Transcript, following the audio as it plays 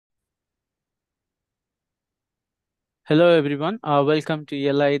Hello everyone, welcome to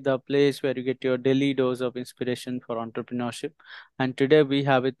ELI, the place where you get your daily dose of inspiration for entrepreneurship. And today we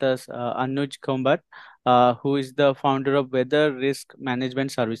have with us Anuj Kumbhat, who is the founder of Weather Risk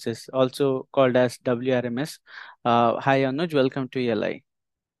Management Services, also called as WRMS. Hi Anuj, welcome to ELI.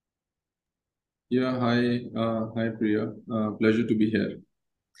 Yeah, hi Priya. Pleasure to be here.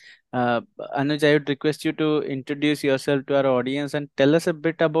 Uh, Anuj, I would request you to introduce yourself to our audience and tell us a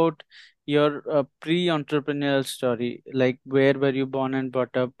bit about your pre-entrepreneurial story. Like, where were you born and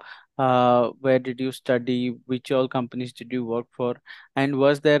brought up? Where did you study? Which all companies did you work for? And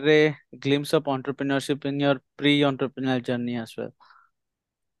was there a glimpse of entrepreneurship in your pre-entrepreneurial journey as well?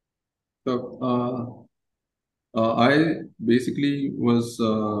 I basically was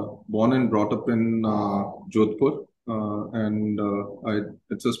born and brought up in Jodhpur,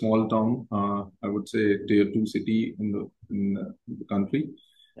 it's a small town. I would say tier two city in the country,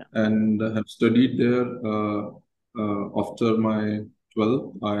 Yeah. and have studied there. After my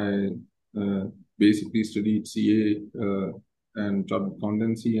 12th, I basically studied CA and chartered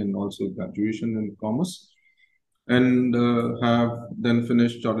accountancy, and also graduation in commerce, and have then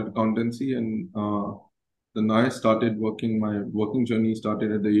finished chartered accountancy, and then I started working. My working journey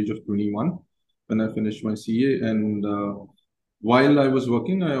started at the age of 21 when I finished my CA. And while I was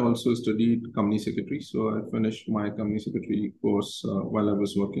working, I also studied company secretary. So I finished my company secretary course while I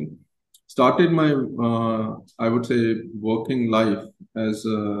was working. Started my, I would say, working life as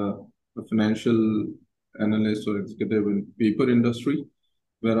a financial analyst or executive in paper industry,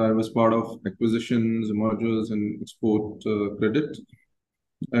 where I was part of acquisitions, mergers, and export credit,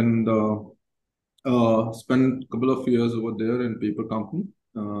 and spent a couple of years over there in paper company,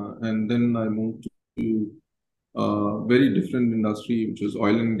 and then I moved to a very different industry, which is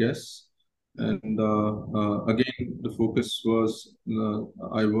oil and gas. And again, the focus was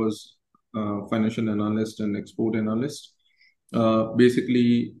I was financial analyst and export analyst,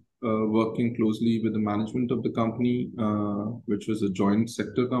 basically working closely with the management of the company, which was a joint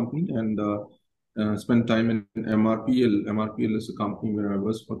sector company, and spent time in MRPL. MRPL is a company where I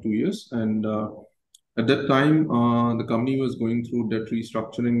was for 2 years, and at that time, the company was going through debt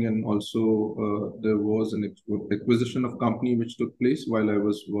restructuring, and also there was an acquisition of company which took place while I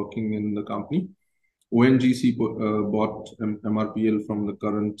was working in the company. ONGC bought MRPL from the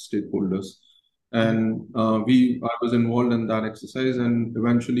current stakeholders, and I was involved in that exercise. And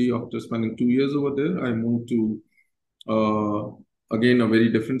eventually, after spending 2 years over there, I moved to again a very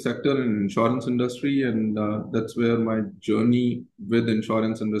different sector in insurance industry, and that's where my journey with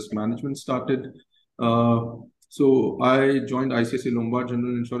insurance and risk management started. uh, so I joined ICICI Lombard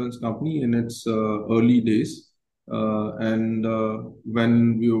General Insurance Company in its early days, and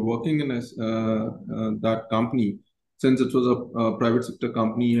when we were working in that company, since it was a private sector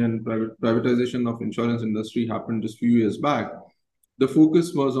company, and privatization of insurance industry happened just few years back, the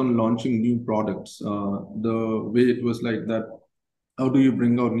focus was on launching new products. The way it was like that, how do you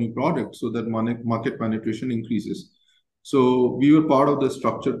bring out new products so that market penetration increases? So we were part of the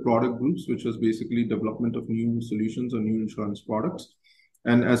structured product groups, which was basically development of new solutions or new insurance products.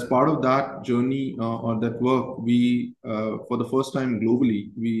 And as part of that journey or that work, we, for the first time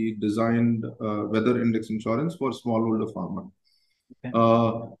globally, we designed weather index insurance for smallholder farmer. Okay.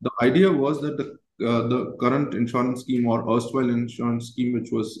 The idea was that the current insurance scheme or erstwhile insurance scheme,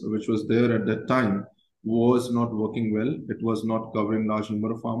 which was there at that time, was not working well. It was not covering large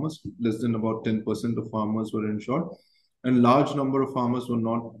number of farmers. Less than about 10% of farmers were insured, and large number of farmers were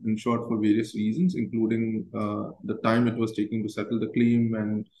not insured for various reasons, including the time it was taking to settle the claim,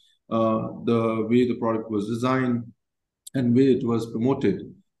 and the way the product was designed and way it was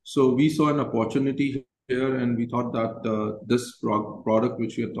promoted. So we saw an opportunity here, and we thought that this product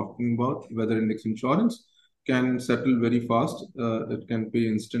which we are talking about, weather index insurance, can settle very fast. It can pay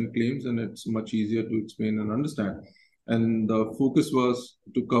instant claims, and it's much easier to explain and understand. And the focus was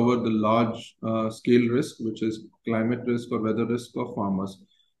to cover the large scale risk, which is climate risk or weather risk of farmers.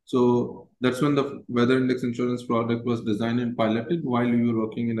 So that's when the weather index insurance product was designed and piloted while we were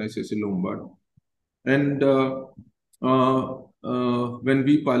working in ICICI Lombard. And when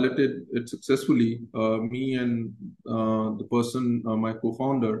we piloted it successfully, me and the person, my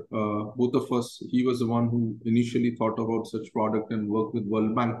co-founder, both of us, he was the one who initially thought about such product and worked with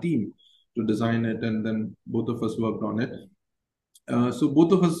World Bank team to design it, and then both of us worked on it. So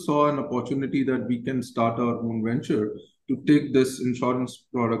both of us saw an opportunity that we can start our own venture to take this insurance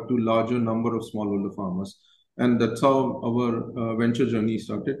product to larger number of smallholder farmers, and that's how our venture journey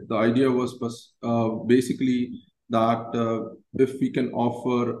started. The idea was basically that if we can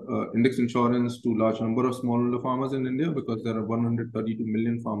offer index insurance to large number of smallholder farmers in India, because there are 132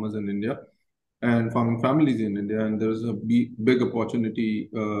 million farmers in India, and farming families in India, and there is a big opportunity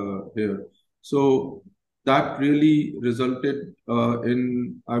here. So that really resulted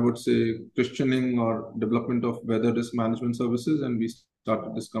in, I would say, questioning or development of weather risk management services, and we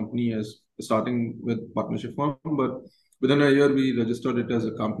started this company as starting with partnership firm, but within a year we registered it as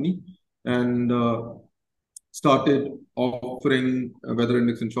a company and started offering weather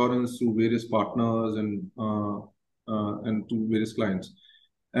index insurance to various partners and to various clients.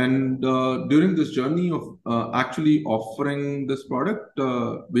 And during this journey of actually offering this product,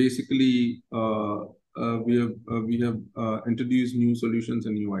 basically we have introduced new solutions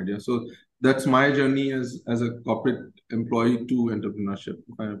and new ideas. So that's my journey as a corporate employee to entrepreneurship,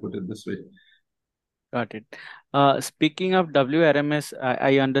 if I put it this way. Got it. Speaking of WRMS,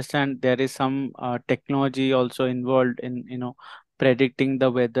 I understand there is some technology also involved in, predicting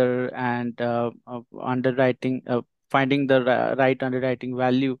the weather and underwriting, finding the right underwriting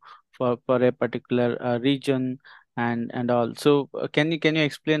value for a particular region and all. So, can you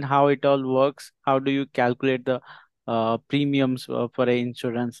explain how it all works? How do you calculate the premiums for a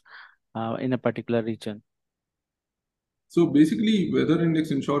insurance in a particular region? So basically, weather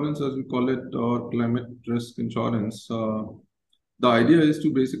index insurance, as we call it, or climate risk insurance, the idea is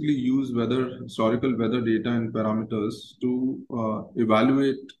to basically use historical weather data and parameters to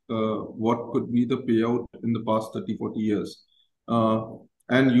evaluate what could be the payout in the past 30, 40 years. Uh,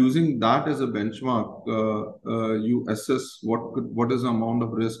 and using that as a benchmark, you assess what is the amount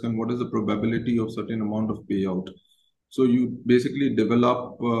of risk and what is the probability of certain amount of payout. So you basically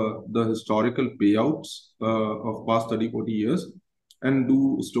develop the historical payouts of past 30, 40 years and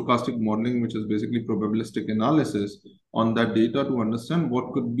do stochastic modeling, which is basically probabilistic analysis on that data to understand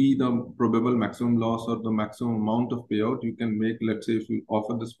what could be the probable maximum loss or the maximum amount of payout you can make, let's say, if you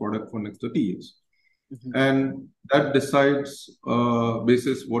offer this product for next 30 years. Mhm. And that decides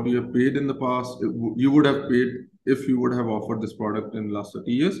basis what you have paid in the past, you would have paid if you would have offered this product in the last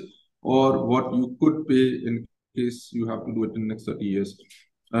 30 years, or what you could pay in case you have to do it in the next 30 years.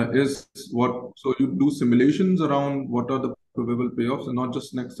 Is what So you do simulations around what are the probable payoffs, and not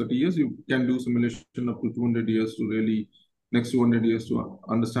just next 30 years. You can do simulation up to 200 years to really next 200 years to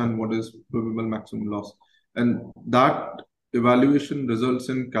understand what is probable maximum loss. And that evaluation results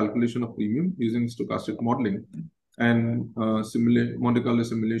in calculation of premium using stochastic modeling and Monte Carlo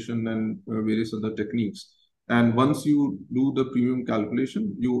simulation and various other techniques. And once you do the premium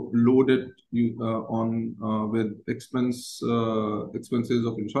calculation, you load it on with expenses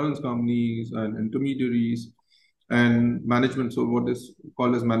of insurance companies and intermediaries and management. So what is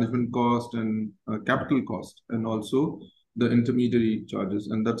called as management cost and capital cost, and also the intermediary charges.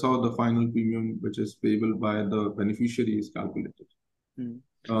 And that's how the final premium, which is payable by the beneficiary, is calculated. Mm.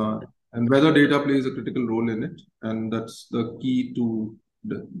 Uh, and weather data plays a critical role in it, and that's the key to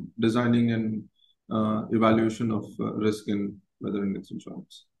designing and evaluation of risk in weather index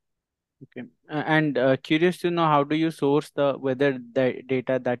insurance. Okay. And curious to know, how do you source the weather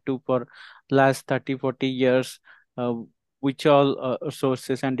data that too for last 30, 40 years? Uh, which all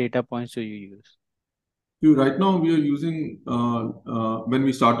sources and data points do you use? Right now, we are using, when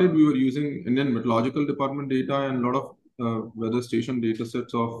we started, we were using Indian Meteorological Department data and a lot of weather station data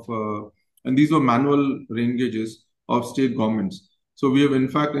sets and these were manual rain gauges of state governments. So we have, in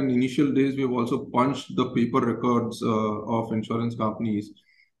fact, in initial days, we have also punched the paper records of insurance companies,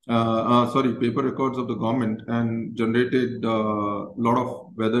 paper records of the government, and generated a lot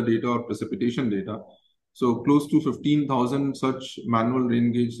of weather data or precipitation data. So close to 15,000 such manual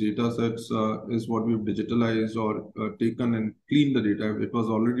rain gauge data sets is what we've digitalized or taken and cleaned the data. It was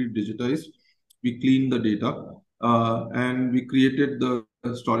already digitized. We cleaned the data and we created the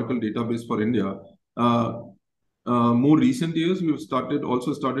historical database for India. Uh, More recent years, we've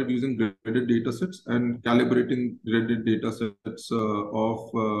also started using graded data sets and calibrating graded data sets of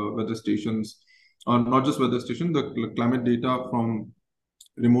weather stations, not just weather stations, the climate data from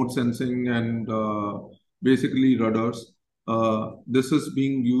remote sensing and basically radars. This is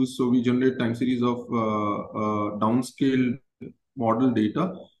being used, so we generate time series of downscale model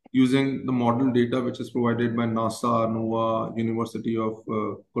data using the model data which is provided by NASA, NOAA, University of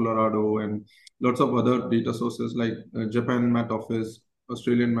Colorado, and lots of other data sources like Japan Met Office,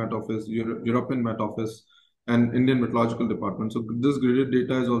 Australian Met Office, European Met Office, and Indian Meteorological Department. So this graded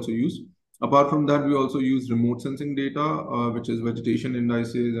data is also used. Apart from that, we also use remote sensing data, which is vegetation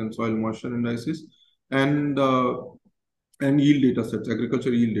indices and soil moisture indices, and uh, and yield data sets,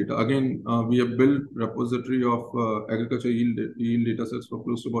 agriculture yield data. Again, we have built repository of agriculture yield data sets for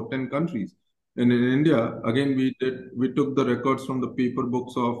close to about 10 countries. And in India, again, we took the records from the paper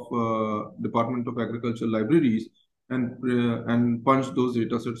books of Department of Agriculture libraries and punch those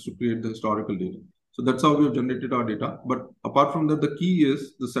data sets to create the historical data. So that's how we have generated our data. But apart from that, the key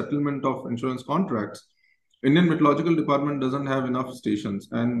is the settlement of insurance contracts. Indian Meteorological Department doesn't have enough stations,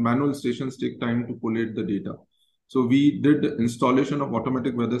 and manual stations take time to collate the data. So we did installation of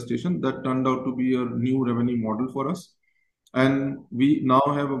automatic weather station that turned out to be a new revenue model for us. And we now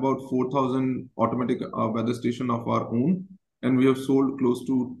have about 4,000 automatic weather station of our own, and we have sold close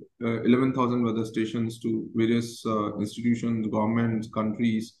to 11,000 weather stations to various institutions, governments,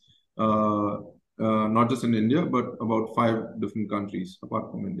 countries, not just in India, but about five different countries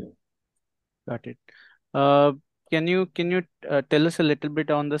apart from India. Got it. Uh, can you tell us a little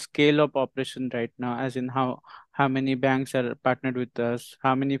bit on the scale of operation right now, as in how many banks are partnered with us,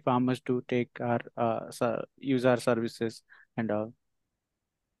 how many farmers do take our use our services and all?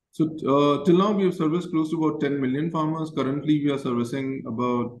 So till now, we have serviced close to about 10 million farmers. Currently, we are servicing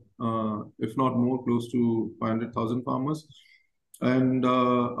about, if not more, close to 500,000 farmers. And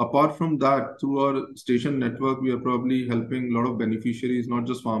apart from that, through our station network, we are probably helping a lot of beneficiaries, not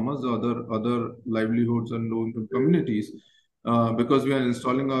just farmers, other livelihoods and low-income communities, because we are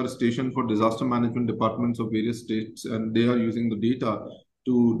installing our station for disaster management departments of various states, and they are using the data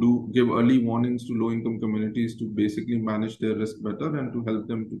to do give early warnings to low-income communities to basically manage their risk better and to help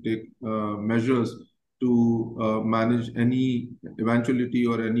them to take measures to manage any eventuality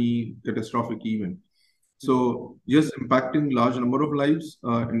or any catastrophic event. So yes, impacting large number of lives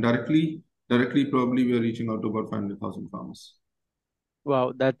indirectly, directly probably we are reaching out to about 500,000 farmers.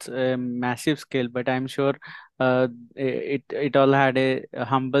 Wow, that's a massive scale, but I'm sure it all had a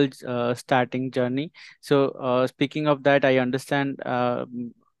humble starting journey. So, speaking of that, I understand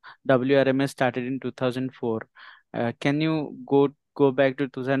WRMS started in 2004. Can you go back to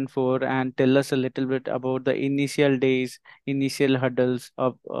 2004 and tell us a little bit about the initial days, initial hurdles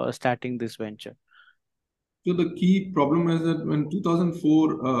of starting this venture? So the key problem is that when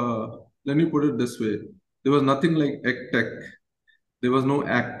 2004, let me put it this way, there was nothing like tech. There was no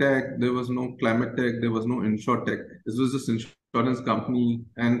ag tech, there was no climate tech, there was no insure tech. This was just insurance company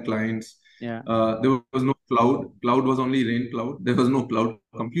and clients. Yeah. There was no cloud. Cloud was only rain cloud. There was no cloud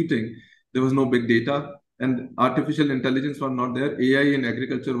computing. There was no big data. And artificial intelligence was not there. AI in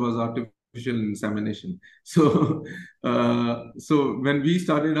agriculture was artificial insemination. So when we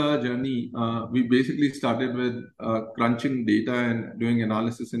started our journey, we basically started with crunching data and doing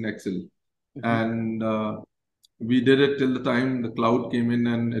analysis in Excel. Mhm. And we did it till the time the cloud came in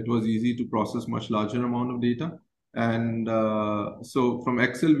and it was easy to process much larger amount of data. And so from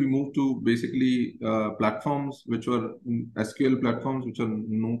Excel, we moved to basically platforms which were SQL platforms, which are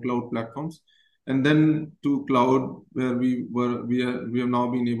no cloud platforms. And then to cloud, where we have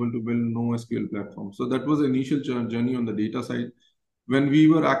now been able to build no SQL platform. So that was the initial journey on the data side. When we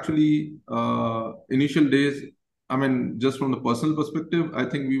were actually initial days, I mean, just from the personal perspective, I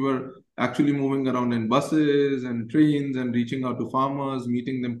think we were actually moving around in buses and trains and reaching out to farmers,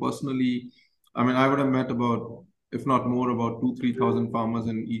 meeting them personally. I mean, I would have met about, if not more, about 2, 3,000 farmers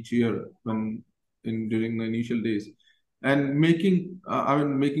in each year when in during the initial days, and making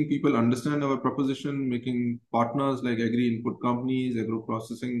people understand our proposition, making partners like agri input companies, agro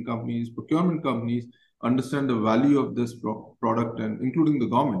processing companies, procurement companies understand the value of this product, and including the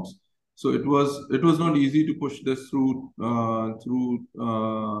governments. So it was not easy to push this through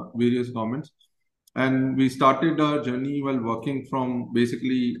various governments, and we started our journey while working from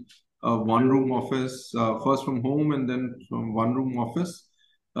basically a one room office, first from home and then from one room office.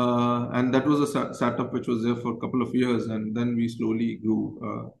 And that was a setup which was there for a couple of years, and then we slowly grew.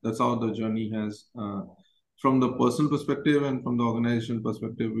 That's how the journey has, from the personal perspective and from the organization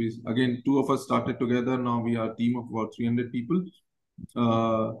perspective. We again, two of us started together. Now we are a team of about 300 people,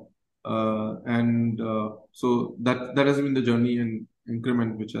 uh, and so that has been the journey and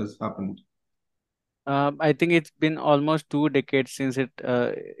increment which has happened. I think it's been almost 2 decades since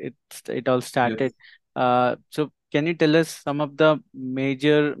it all started. Yes. So can you tell us some of the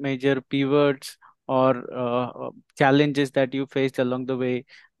major pivots or challenges that you faced along the way,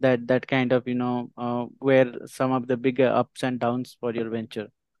 that kind of were some of the bigger ups and downs for your venture?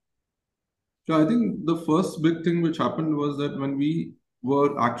 So I think the first big thing which happened was that when we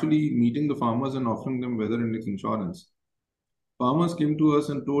were actually meeting the farmers and offering them weather index insurance, farmers came to us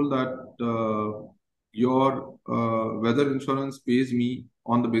and told that your weather insurance pays me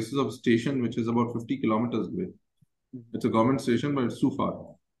on the basis of a station which is about 50 kilometers away. Mhm. It's a government station, but it's too far.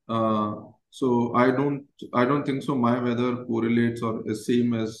 So I don't think so. My weather correlates or is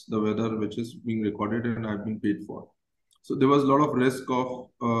same as the weather which is being recorded and I've been paid for. So there was a lot of risk of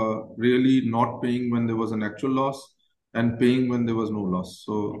really not paying when there was an actual loss and paying when there was no loss.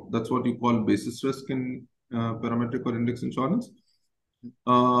 So that's what you call basis risk in parametric or index insurance.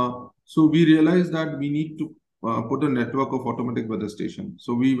 So we realized that we need to put a network of automatic weather stations.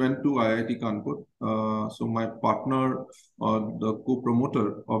 So we went to IIT Kanpur. So my partner or the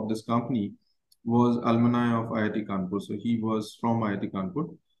co-promoter of this company was alumni of IIT Kanpur. So he was from IIT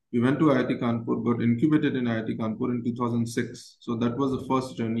Kanpur. We went to IIT Kanpur, got incubated in IIT Kanpur in 2006. So that was the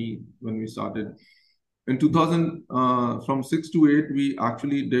first journey when we started. In 2000, from 6 to 8, we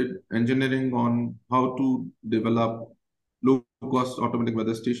actually did engineering on how to develop low cost automatic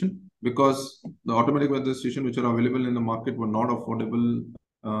weather station because the automatic weather station which are available in the market were not affordable.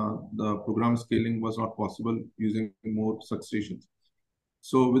 The program scaling was not possible using more such stations.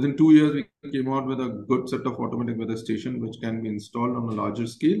 So within 2 years, we came out with a good set of automatic weather station which can be installed on a larger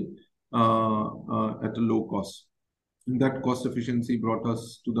scale at a low cost. That cost efficiency brought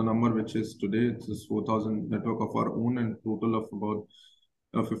us to the number which is today. It's this 4,000 network of our own and total of about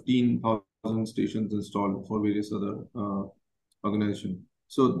 15,000 stations installed for various other organizations.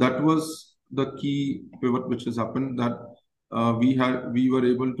 So that was the key pivot which has happened, that we were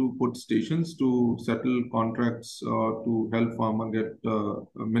able to put stations to settle contracts to help farmer get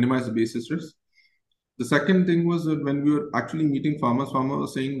minimize the basis risk. The second thing was that when we were actually meeting farmers, farmers were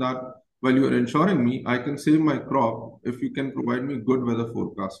saying that while you are insuring me, I can save my crop if you can provide me good weather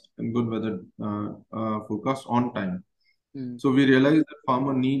forecast and good weather forecast on time. Mm, So we realized that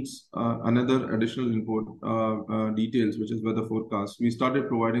farmer needs another additional input details, which is weather forecast. We started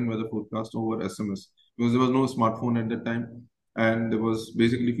providing weather forecast over SMS because there was no smartphone at that time, and there was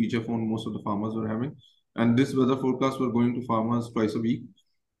basically feature phone most of the farmers were having. And this weather forecast were going to farmers twice a week,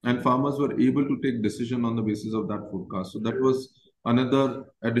 and farmers were able to take decision on the basis of that forecast. So that was another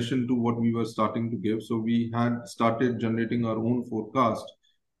addition to what we were starting to give. So we had started generating our own forecast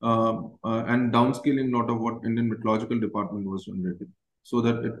and downscaling a lot of what Indian Meteorological Department was generating, so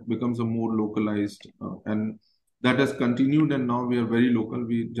that it becomes a more localized and that has continued. And now we are very local.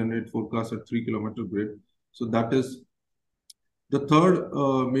 We generate forecasts at 3 kilometer grid. So that is the third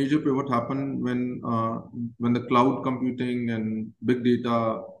major pivot happened when the cloud computing and big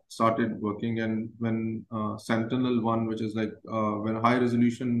data started working, and when Sentinel-1, which is like when high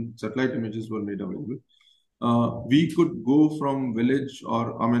resolution satellite images were made available, we could go from village,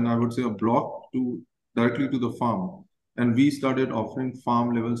 or I mean, I would say a block, to directly to the farm, and we started offering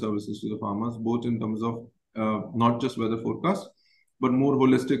farm level services to the farmers, both in terms of not just weather forecast, but more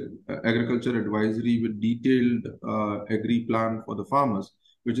holistic agriculture advisory with detailed agri plan for the farmers,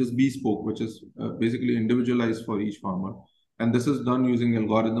 which is bespoke, which is basically individualized for each farmer. And this is done using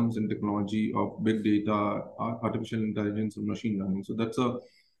algorithms and technology of big data, artificial intelligence, and machine learning. So that's a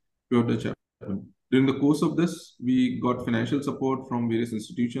pure touch. During the course of this, we got financial support from various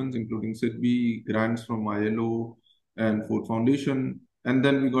institutions, including SIDBI, grants from ILO and Ford Foundation, and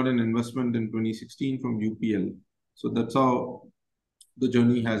then we got an investment in 2016 from UPL. So that's how the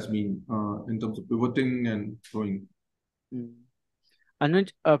journey has been in terms of pivoting and growing. mm.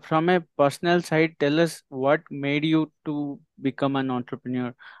 Anuj, from a personal side, tell us what made you to become an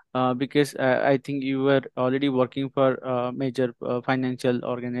entrepreneur. Because I think you were already working for major financial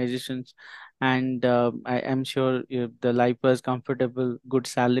organizations, and I am sure the life was comfortable, good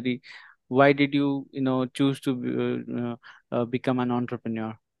salary. Why did you choose to become an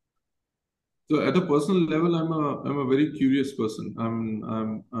entrepreneur? So at a personal level, I'm a very curious person.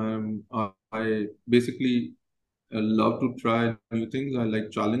 I basically love to try new things. I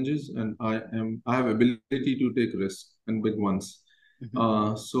like challenges, and I have ability to take risks and big ones. Mhm.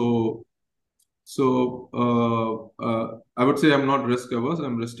 Uh, so I would say I'm not risk averse.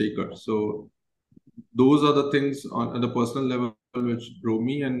 I'm risk taker. So those are the things on at the personal level which drove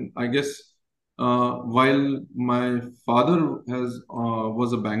me. And I guess while my father has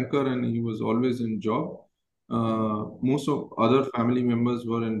was a banker and he was always in job, most of other family members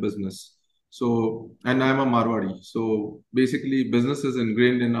were in business. So, and I'm a Marwadi. So basically, business is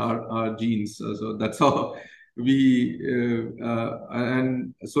ingrained in our genes. So that's how and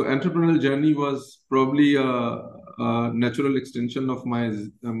so entrepreneurial journey was probably a natural extension of my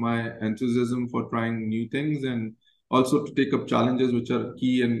enthusiasm for trying new things, and also to take up challenges which are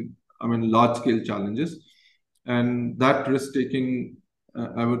key and I mean large scale challenges. And that risk taking,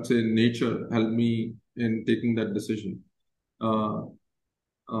 I would say, nature helped me in taking that decision. Uh,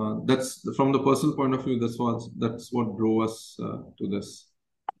 that's from the personal point of view. That's what drove us to this.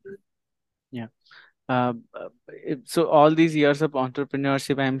 Yeah. So all these years of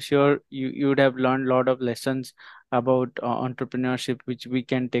entrepreneurship, I'm sure you would have learned a lot of lessons about entrepreneurship, which we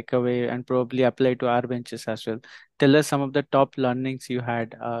can take away and probably apply to our ventures as well. Tell us some of the top learnings you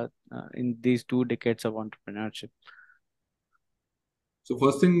had in these 2 decades of entrepreneurship. So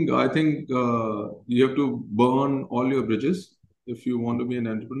first thing, I think you have to burn all your bridges if you want to be an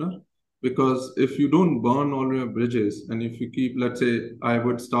entrepreneur. Because if you don't burn all your bridges, and if you keep, let's say, I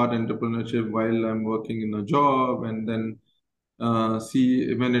would start entrepreneurship while I'm working in a job, and then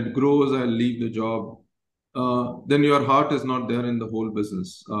see when it grows, I'll leave the job. Then your heart is not there in the whole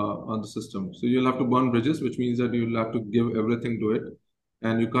business on the system. So you'll have to burn bridges, which means that you'll have to give everything to it,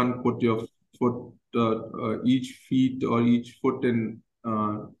 and you can't put your foot, each feet or each foot in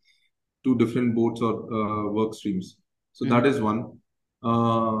two different boats or work streams. So that Mm-hmm. is one,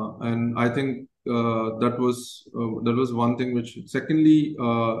 and I think that was one thing. Which secondly,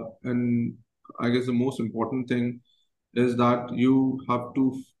 and I guess the most important thing is that you have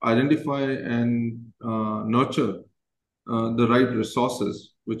to identify and nurture the right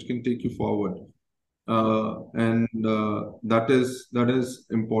resources which can take you forward. And that is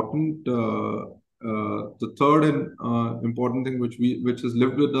important. The third and important thing which has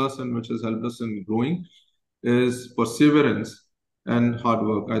lived with us and which has helped us in growing is perseverance and hard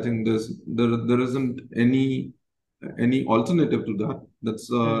work. I think there isn't any alternative to that. That's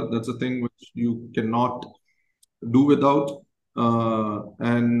a thing which you cannot do without.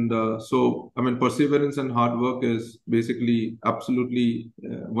 So, I mean, perseverance and hard work is basically absolutely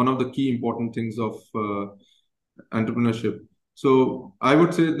one of the key important things of entrepreneurship. So, I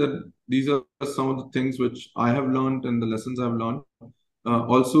would say that these are some of the things which I have learned and the lessons I've learned.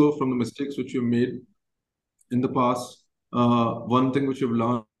 Also, from the mistakes which you've made in the past. One thing which you've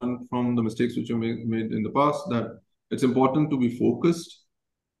learned from the mistakes which made in the past, that it's important to be focused.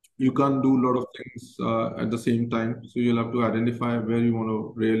 You can't do a lot of things at the same time. So you'll have to identify where you want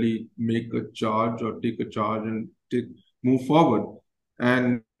to really make a charge or take a charge and move forward.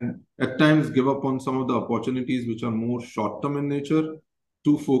 And at times give up on some of the opportunities which are more short term in nature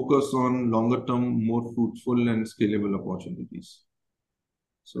to focus on longer term, more fruitful and scalable opportunities.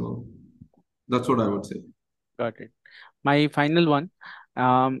 So that's what I would say. Got it. My final one.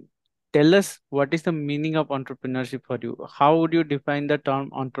 Um, Tell us what is the meaning of entrepreneurship for you? How would you define the term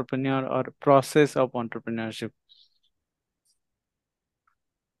entrepreneur or process of entrepreneurship?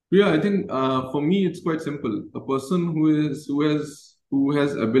 Yeah, I think for me it's quite simple. A person who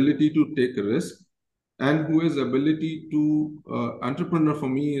has ability to take a risk and who has ability to entrepreneur for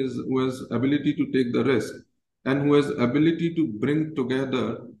me is who has ability to take the risk and who has ability to bring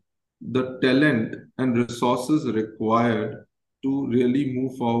together the talent and resources required to really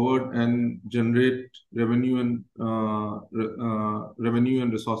move forward and generate revenue and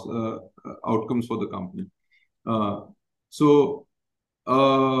resource outcomes for the company. Uh, so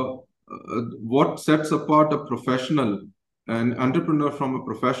what sets apart a professional, an entrepreneur from a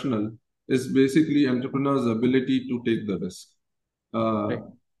professional, is basically entrepreneur's ability to take the risk. Uh, Right.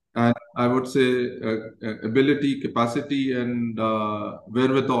 and I would say ability, capacity, and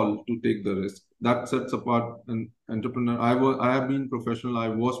wherewithal to take the risk. That sets apart an entrepreneur. I have been professional. I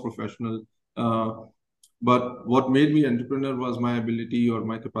was professional. Uh, but what made me entrepreneur was my ability or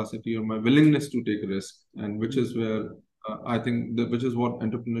my capacity or my willingness to take risk, and which Mm. is where I think which is what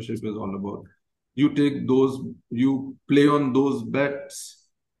entrepreneurship is all about. You take those, you play on those bets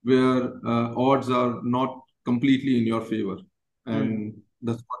where odds are not completely in your favor, Mm. and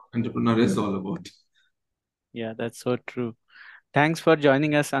that's what entrepreneur is all about. Yeah, that's so true. Thanks for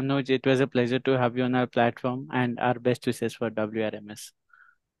joining us, Anuj. It was a pleasure to have you on our platform and our best wishes for WRMS.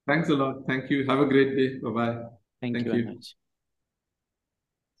 Thanks a lot. Thank you. Have a great day. Bye bye. Thank you, Thank you. Anuj.